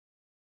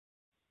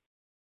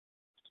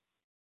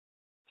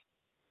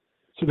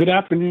So good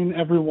afternoon,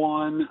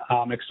 everyone.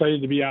 I'm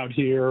excited to be out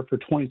here for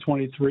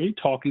 2023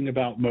 talking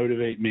about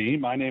MotivateMe.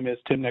 My name is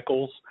Tim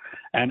Nichols,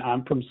 and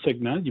I'm from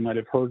Cigna. You might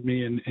have heard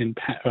me in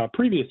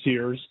previous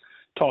years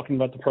talking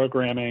about the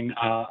programming.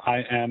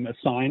 I am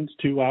assigned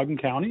to Loudoun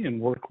County and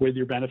work with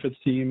your benefits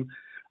team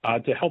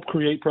to help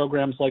create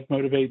programs like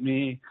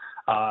MotivateMe.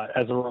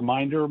 As a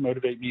reminder,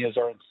 MotivateMe is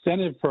our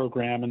incentive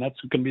program, and that's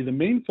going to be the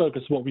main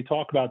focus of what we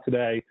talk about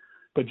today.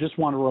 But just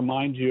want to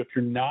remind you, if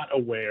you're not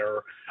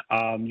aware,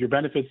 your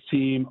benefits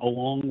team,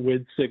 along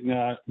with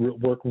Cigna,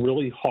 work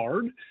really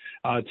hard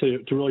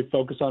to really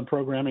focus on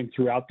programming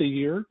throughout the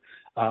year.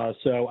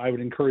 So I would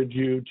encourage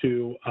you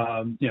to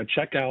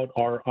check out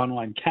our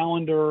online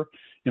calendar.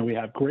 We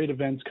have great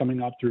events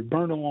coming up through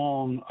Burn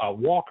Along,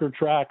 Walker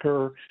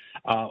Tracker,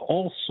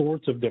 all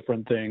sorts of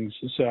different things.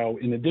 So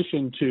in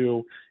addition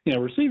to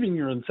receiving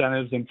your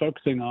incentives and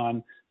focusing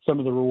on some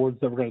of the rewards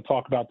that we're going to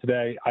talk about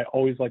today, I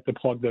always like to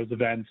plug those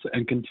events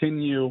and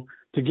continue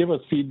to give us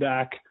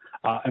feedback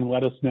and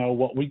let us know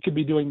what we could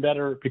be doing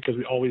better, because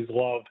we always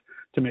love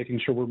to making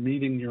sure we're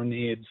meeting your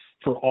needs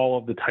for all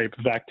of the type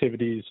of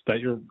activities that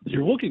you're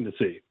looking to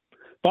see.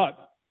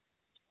 But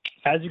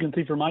as you can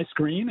see from my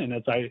screen, and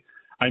as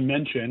I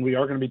mentioned, we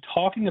are going to be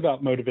talking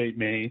about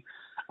MotivateMe.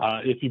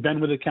 If you've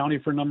been with the county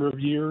for a number of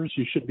years,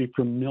 you should be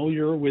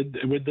familiar with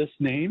this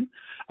name.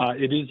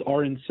 It is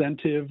our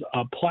incentive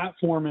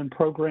platform and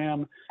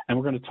program, and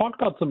we're going to talk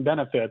about some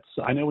benefits.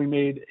 I know we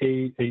made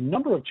a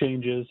number of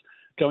changes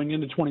going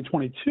into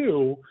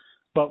 2022,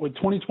 but with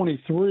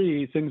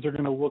 2023, things are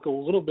going to look a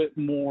little bit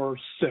more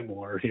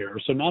similar here.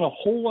 So not a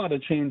whole lot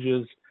of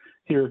changes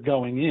here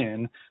going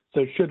in.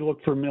 So it should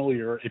look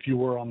familiar if you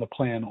were on the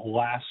plan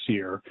last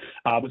year.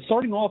 But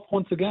starting off,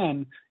 once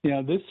again,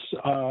 this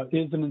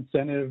is an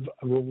incentive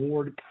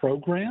reward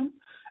program.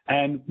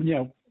 And,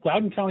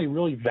 Loudoun County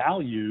really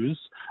values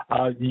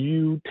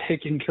you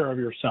taking care of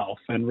yourself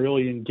and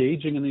really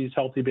engaging in these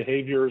healthy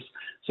behaviors.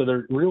 So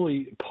they're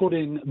really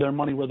putting their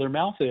money where their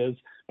mouth is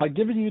by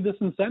giving you this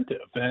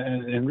incentive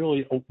and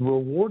really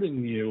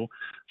rewarding you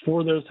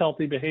for those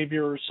healthy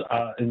behaviors.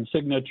 And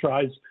Cigna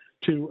tries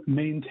to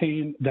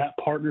maintain that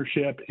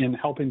partnership in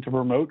helping to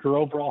promote your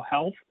overall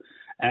health.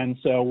 And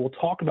so we'll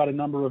talk about a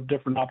number of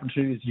different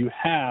opportunities you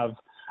have,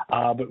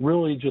 but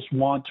really just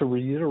want to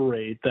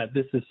reiterate that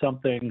this is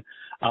something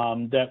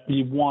that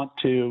we want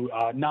to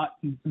not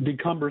be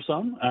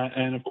cumbersome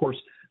and, of course,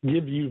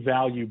 give you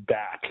value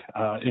back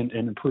in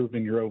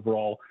improving your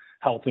overall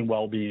health and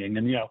well-being.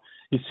 And,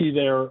 you see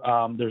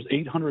there's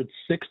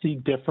 860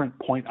 different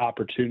point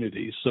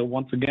opportunities. So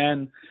once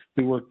again,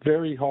 we work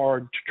very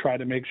hard to try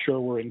to make sure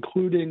we're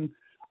including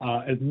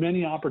as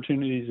many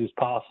opportunities as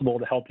possible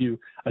to help you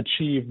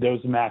achieve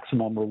those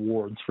maximum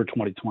rewards for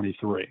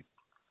 2023.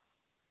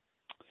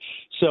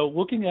 So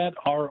looking at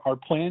our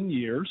plan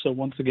year, so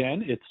once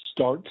again, it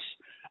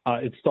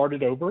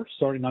started over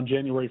starting on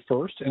January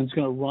 1st, and it's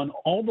going to run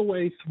all the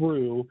way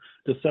through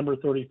December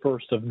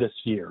 31st of this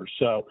year.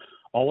 So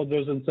all of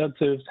those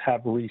incentives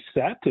have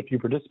reset. If you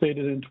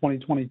participated in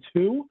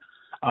 2022,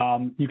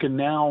 you can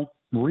now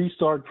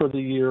restart for the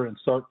year and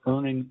start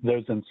earning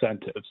those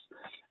incentives.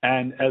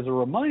 And as a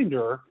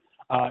reminder,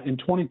 in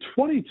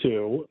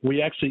 2022,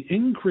 we actually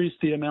increased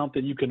the amount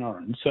that you can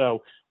earn.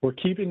 So we're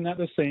keeping that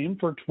the same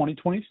for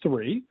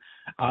 2023.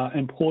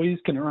 Employees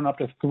can earn up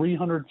to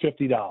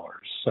 $350.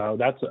 So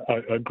that's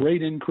a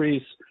great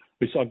increase.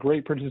 We saw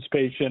great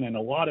participation and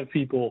a lot of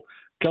people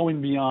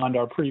going beyond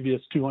our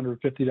previous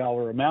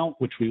 $250 amount,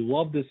 which we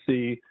love to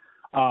see.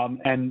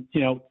 And,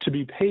 to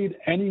be paid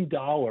any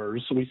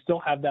dollars, so we still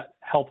have that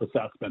health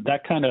assessment.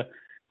 That kind of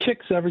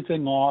kicks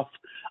everything off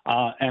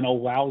and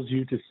allows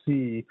you to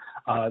see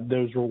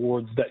those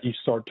rewards that you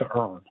start to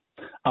earn.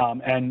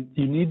 And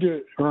you need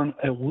to earn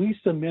at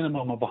least a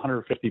minimum of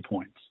 150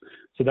 points.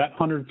 So that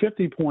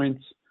 150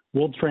 points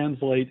will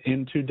translate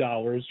into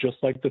dollars, just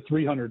like the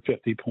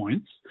 350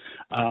 points.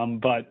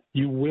 But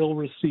you will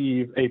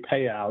receive a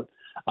payout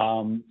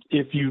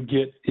if you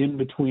get in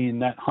between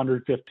that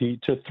 150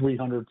 to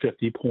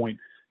 350 point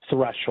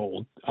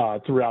threshold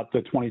throughout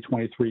the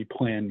 2023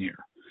 plan year.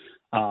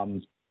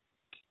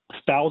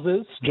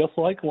 Spouses, just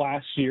like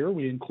last year,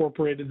 we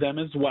incorporated them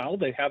as well.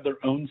 They have their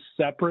own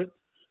separate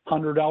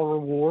 $100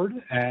 reward,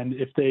 and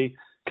if they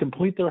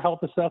complete their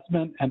health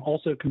assessment and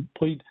also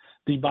complete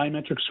the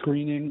biometric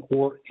screening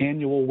or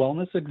annual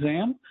wellness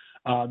exam,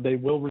 they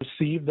will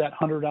receive that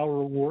 $100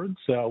 reward.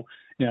 So,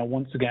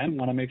 once again,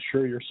 want to make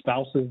sure your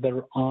spouses that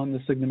are on the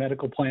Cigna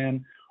medical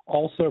plan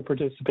also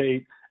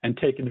participate and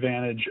take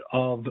advantage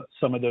of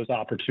some of those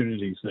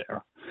opportunities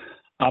there.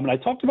 And I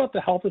talked about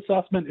the health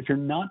assessment. If you're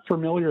not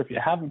familiar, if you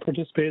haven't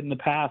participated in the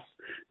past,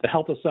 the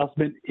health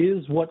assessment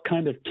is what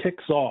kind of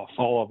kicks off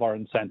all of our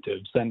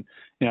incentives. And,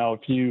 if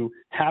you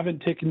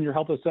haven't taken your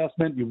health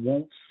assessment, you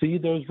won't see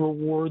those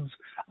rewards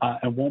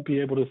and won't be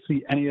able to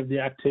see any of the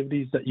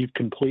activities that you've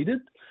completed.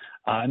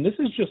 And this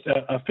is just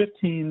a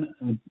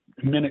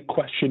 15-minute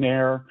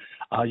questionnaire.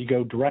 You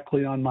go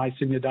directly on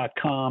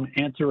mycigna.com,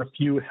 answer a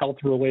few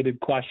health-related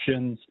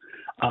questions,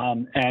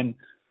 and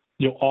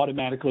you'll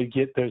automatically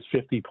get those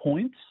 50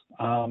 points.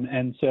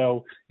 And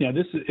so,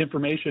 this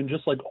information,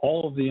 just like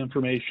all of the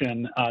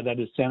information that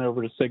is sent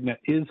over to Cigna,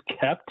 is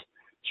kept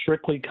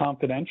strictly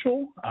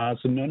confidential.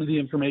 So none of the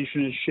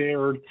information is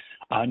shared.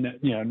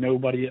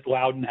 Nobody at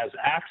Loudon has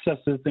access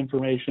to this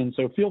information.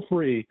 So feel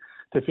free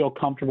to feel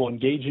comfortable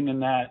engaging in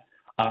that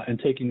and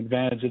taking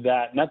advantage of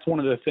that. And that's one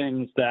of the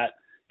things that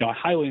I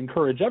highly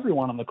encourage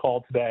everyone on the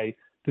call today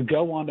to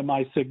go onto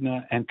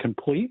MyCigna and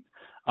complete,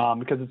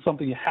 because it's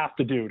something you have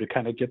to do to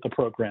kind of get the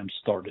program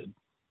started.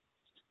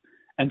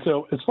 And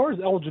so as far as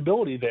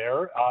eligibility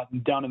there,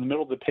 down in the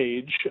middle of the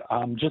page,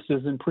 just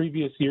as in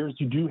previous years,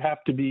 you do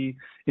have to be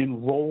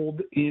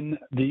enrolled in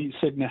the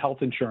Cigna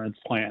health insurance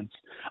plans.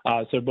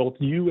 So both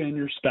you and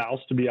your spouse,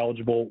 to be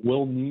eligible,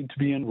 will need to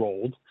be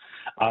enrolled.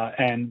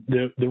 And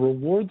the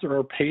rewards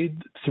are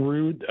paid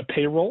through a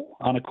payroll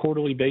on a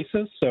quarterly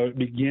basis. So it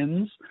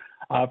begins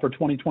for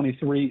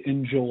 2023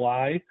 in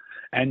July,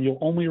 and you'll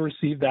only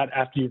receive that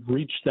after you've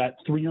reached that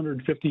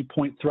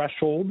 350-point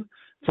threshold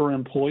for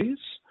employees.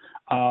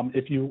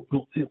 If you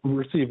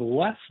receive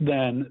less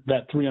than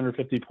that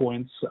 350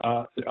 points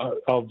of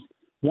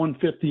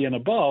 150 and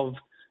above,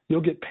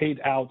 you'll get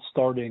paid out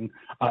starting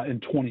in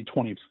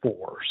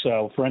 2024.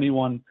 So for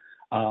anyone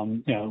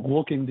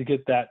looking to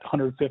get that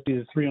 150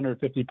 to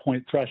 350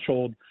 point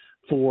threshold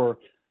for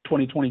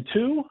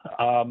 2022,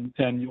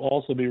 and you'll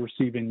also be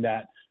receiving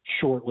that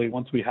shortly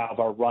once we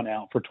have our run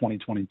out for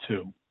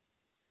 2022.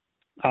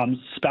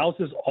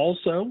 Spouses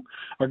also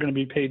are going to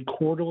be paid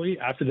quarterly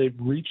after they've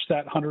reached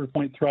that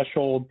 100-point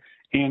threshold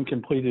and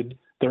completed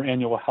their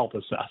annual health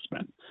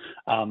assessment.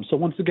 So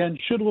once again,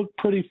 should look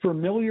pretty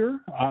familiar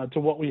to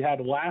what we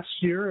had last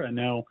year. I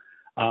know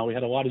we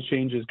had a lot of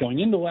changes going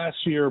into last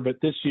year, but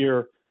this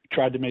year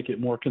tried to make it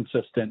more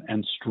consistent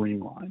and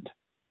streamlined.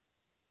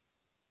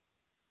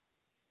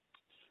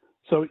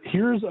 So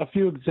here's a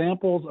few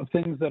examples of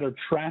things that are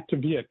tracked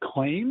via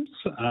claims,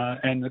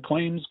 and the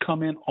claims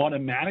come in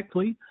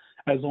automatically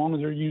as long as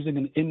you're using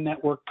an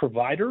in-network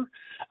provider.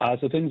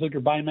 So things like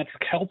your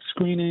biometric health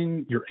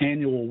screening, your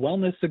annual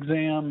wellness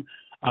exam,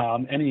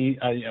 any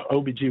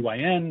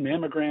OBGYN,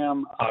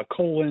 mammogram,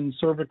 colon,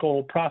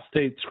 cervical,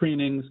 prostate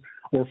screenings,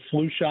 or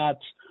flu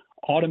shots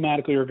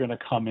automatically are going to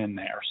come in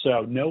there.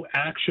 So no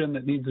action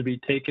that needs to be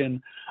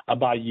taken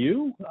by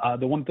you.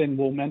 The one thing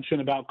we'll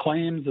mention about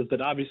claims is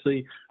that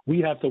obviously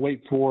we have to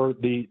wait for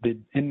the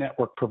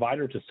in-network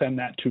provider to send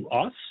that to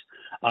us,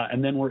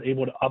 and then we're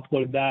able to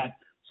upload that.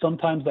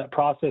 Sometimes that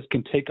process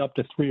can take up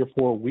to 3 or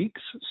 4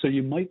 weeks, so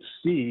you might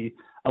see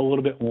a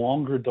little bit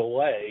longer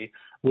delay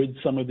with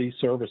some of these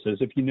services.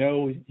 If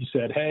you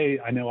said, hey,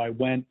 I know I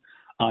went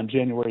on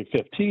January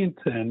 15th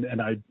and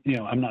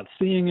I'm not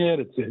seeing it,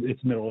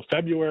 it's middle of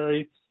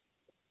February,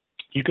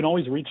 you can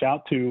always reach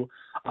out to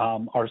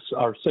our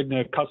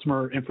Cigna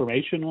customer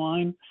information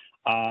line,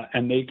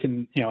 and they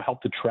can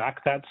help to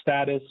track that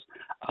status.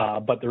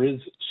 But there is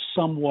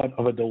somewhat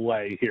of a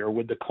delay here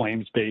with the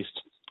claims-based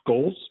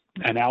goals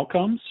and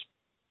outcomes.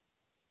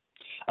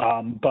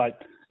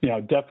 But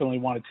definitely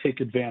want to take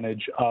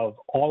advantage of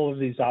all of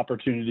these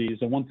opportunities.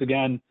 And once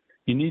again,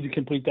 you need to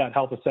complete that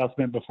health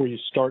assessment before you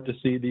start to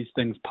see these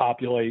things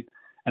populate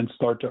and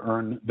start to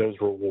earn those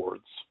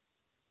rewards.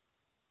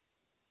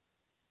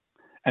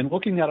 And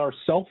looking at our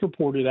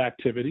self-reported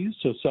activities,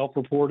 so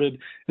self-reported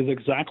is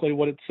exactly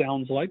what it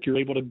sounds like. You're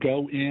able to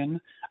go in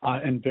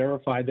and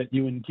verify that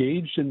you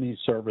engaged in these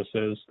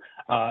services,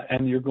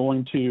 and you're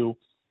going to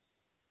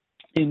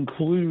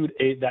include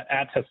that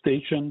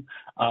attestation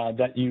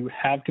that you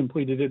have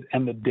completed it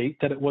and the date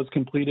that it was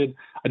completed.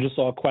 I just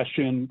saw a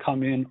question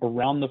come in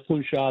around the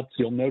flu shots.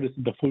 You'll notice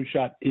that the flu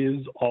shot is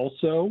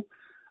also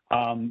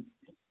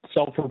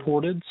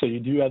self-reported, so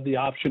you do have the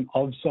option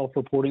of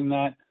self-reporting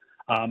that.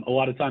 A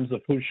lot of times the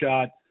flu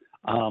shot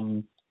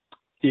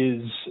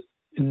is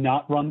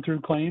not run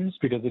through claims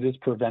because it is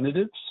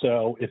preventative.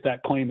 So if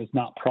that claim is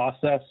not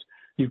processed,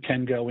 you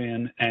can go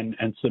in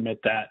and submit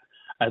that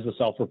as a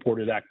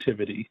self-reported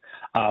activity.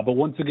 But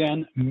once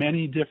again,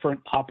 many different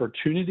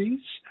opportunities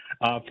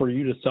for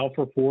you to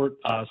self-report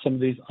some of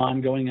these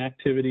ongoing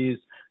activities.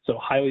 So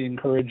highly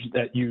encourage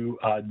that you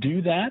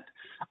do that.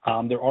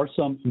 There are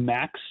some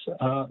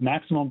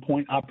maximum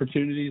point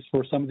opportunities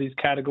for some of these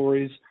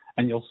categories,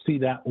 and you'll see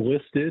that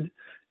listed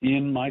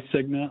in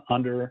MyCigna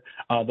under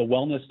the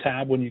Wellness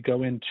tab when you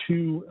go in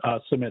to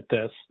submit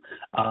this.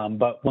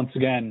 But once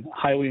again,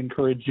 highly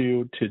encourage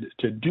you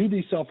to do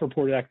these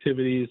self-reported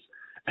activities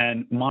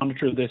and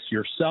monitor this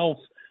yourself,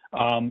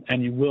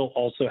 and you will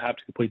also have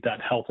to complete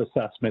that health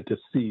assessment to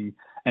see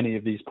any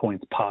of these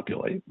points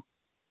populate.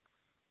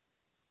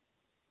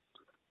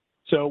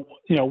 So,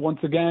 once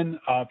again,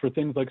 for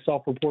things like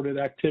self-reported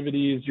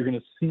activities, you're going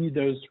to see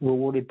those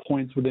rewarded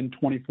points within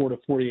 24 to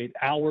 48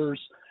 hours.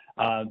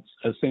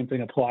 The same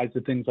thing applies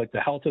to things like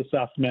the health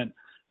assessment.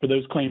 For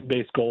those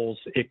claim-based goals,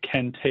 it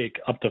can take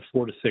up to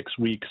 4 to 6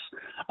 weeks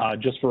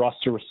just for us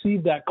to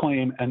receive that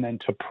claim and then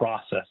to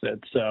process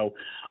it. So,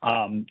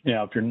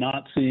 if you're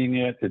not seeing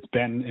it, it's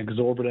been an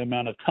exorbitant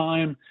amount of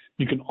time,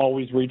 you can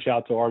always reach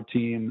out to our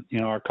team.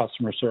 Our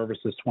customer service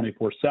is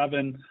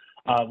 24/7.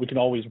 we can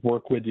always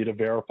work with you to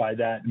verify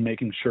that and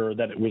making sure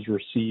that it was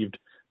received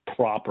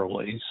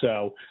properly.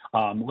 So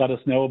let us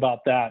know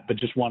about that, but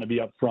just want to be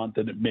upfront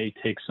that it may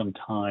take some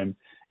time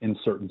in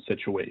certain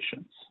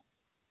situations.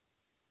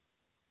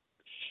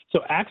 So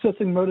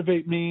accessing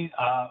MotivateMe,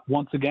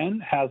 once again,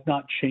 has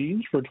not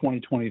changed for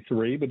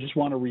 2023, but just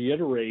want to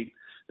reiterate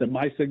that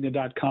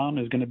mysigna.com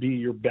is going to be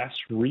your best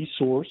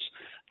resource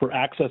for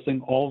accessing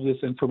all of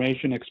this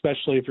information,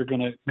 especially if you're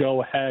going to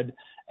go ahead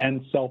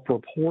and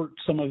self-report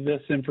some of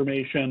this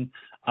information.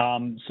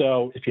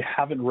 So if you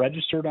haven't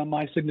registered on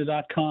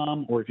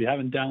mysigna.com or if you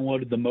haven't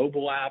downloaded the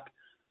mobile app,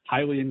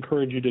 highly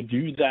encourage you to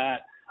do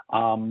that.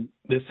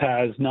 This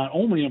has not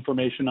only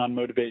information on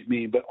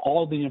MotivateMe, but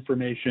all the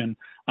information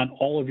on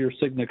all of your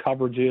Cigna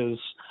coverages,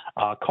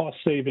 cost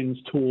savings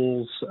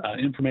tools,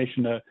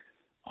 information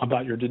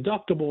about your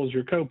deductibles,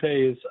 your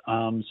copays,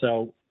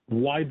 so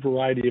wide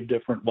variety of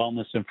different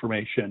wellness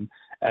information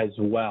as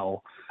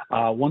well.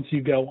 Once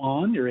you go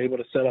on, you're able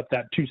to set up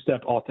that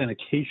two-step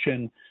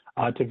authentication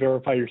to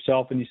verify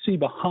yourself, and you see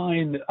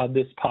behind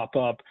this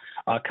pop-up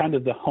kind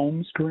of the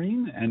home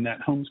screen, and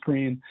that home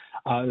screen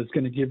is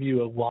going to give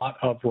you a lot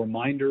of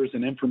reminders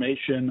and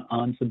information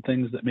on some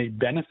things that may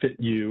benefit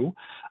you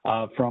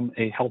from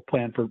a health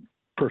plan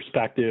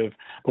perspective,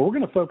 but we're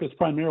going to focus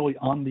primarily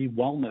on the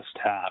wellness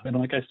tab. And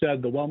like I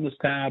said, the wellness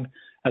tab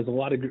has a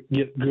lot of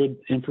good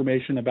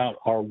information about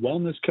our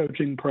wellness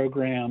coaching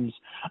programs,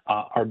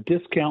 our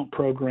discount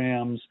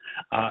programs,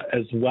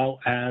 as well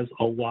as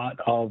a lot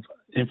of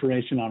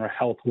information on our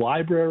health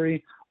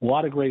library, a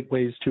lot of great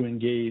ways to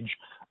engage,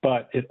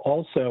 but it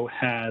also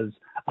has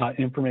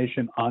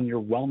information on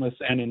your wellness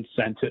and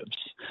incentives.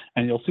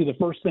 And you'll see the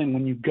first thing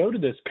when you go to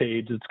this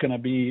page, it's going to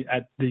be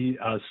at the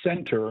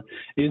center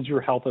is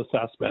your health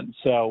assessment.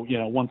 So, you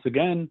know, once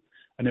again,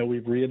 I know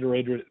we've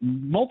reiterated it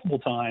multiple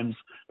times,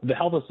 the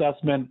health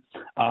assessment,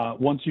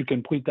 once you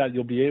complete that,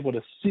 you'll be able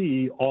to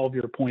see all of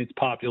your points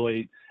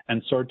populate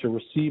and start to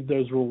receive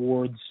those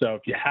rewards. So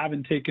if you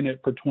haven't taken it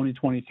for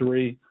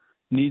 2023,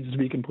 needs to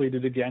be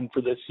completed again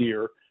for this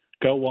year,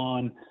 go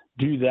on,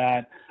 do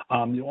that.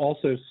 You'll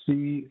also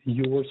see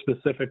your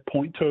specific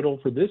point total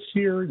for this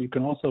year. You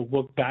can also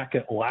look back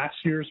at last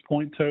year's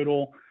point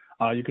total.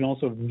 You can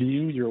also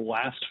view your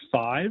last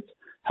 5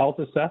 health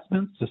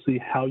assessments to see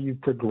how you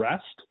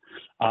progressed,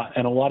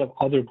 and a lot of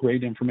other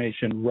great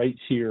information right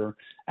here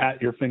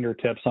at your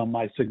fingertips on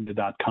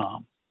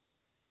mysigna.com.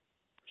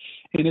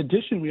 In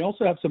addition, we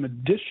also have some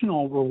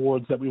additional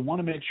rewards that we want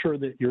to make sure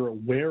that you're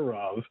aware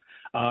of.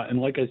 And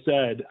like I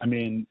said, I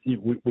mean,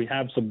 we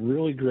have some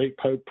really great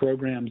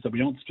programs that we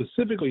don't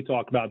specifically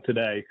talk about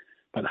today,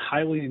 but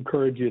highly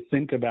encourage you to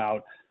think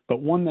about.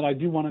 But one that I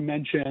do want to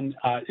mention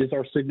is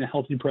our Cigna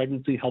Healthy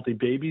Pregnancy, Healthy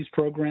Babies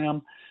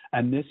program.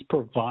 And this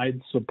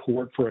provides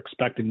support for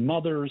expecting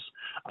mothers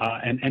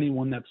and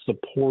anyone that's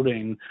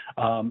supporting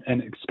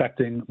an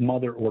expecting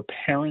mother or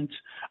parent.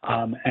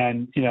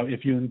 And, you know,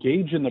 if you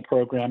engage in the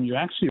program, you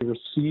actually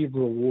receive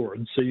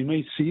rewards. So you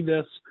may see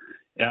this,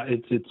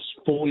 it's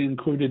fully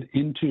included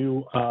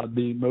into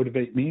the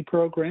MotivateMe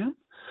program.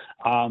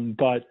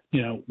 But,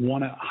 you know,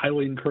 want to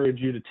highly encourage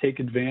you to take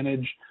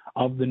advantage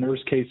of the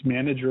nurse case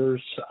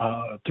managers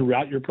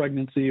throughout your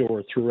pregnancy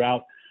or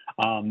throughout,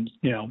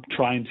 you know,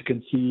 trying to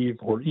conceive,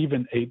 or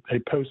even a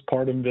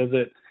postpartum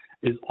visit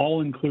is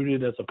all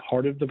included as a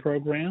part of the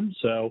program.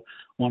 So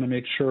want to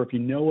make sure if you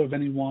know of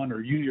anyone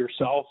or you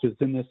yourself is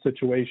in this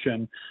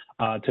situation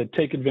to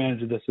take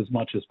advantage of this as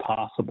much as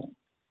possible.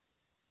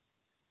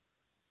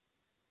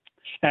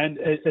 And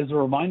as a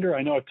reminder,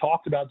 I know I've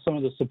talked about some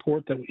of the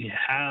support that we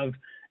have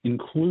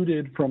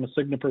included from a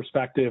Cigna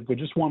perspective, but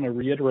just want to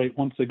reiterate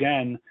once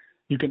again,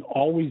 you can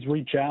always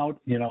reach out.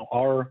 You know,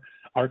 our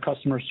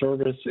customer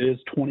service is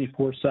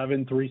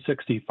 24/7,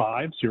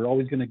 365. So you're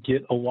always going to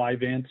get a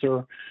live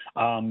answer.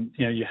 You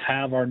know, you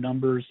have our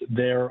numbers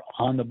there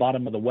on the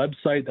bottom of the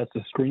website. That's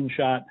a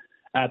screenshot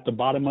at the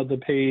bottom of the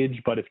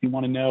page. But if you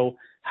want to know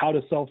how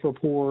to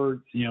self-report,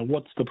 you know,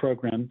 what's the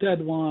program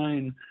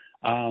deadline,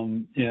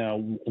 you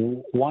know,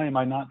 why am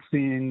I not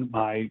seeing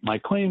my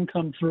claim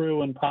come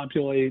through and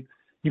populate,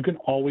 you can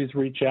always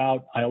reach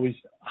out. I always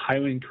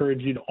highly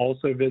encourage you to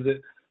also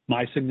visit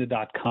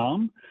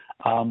mysigna.com.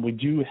 We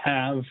do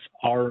have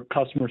our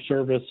customer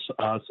service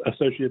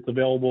associates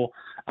available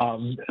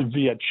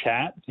via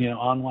chat, you know,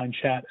 online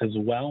chat as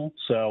well.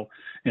 So,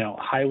 you know,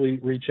 highly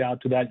reach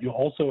out to that. You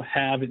also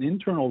have an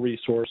internal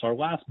resource. Our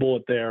last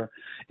bullet there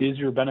is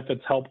your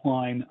benefits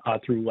helpline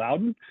through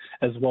Loudon,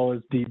 as well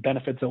as the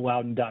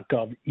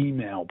benefits@loudon.gov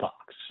email box.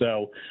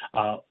 So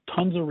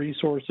tons of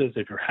resources.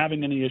 If you're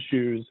having any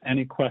issues,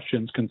 any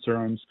questions,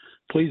 concerns,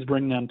 please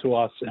bring them to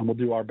us and we'll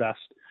do our best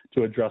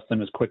to address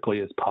them as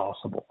quickly as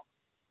possible.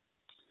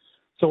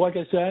 So like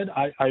I said,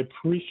 I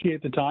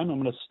appreciate the time.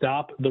 I'm going to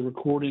stop the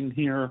recording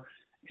here,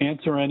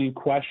 answer any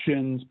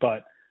questions,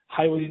 but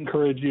highly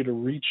encourage you to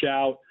reach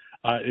out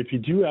if you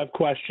do have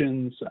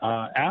questions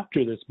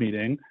after this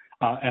meeting,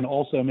 and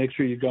also make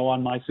sure you go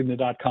on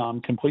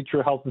mysigna.com, complete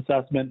your health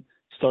assessment,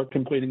 start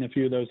completing a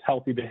few of those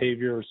healthy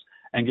behaviors,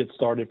 and get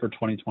started for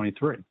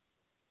 2023.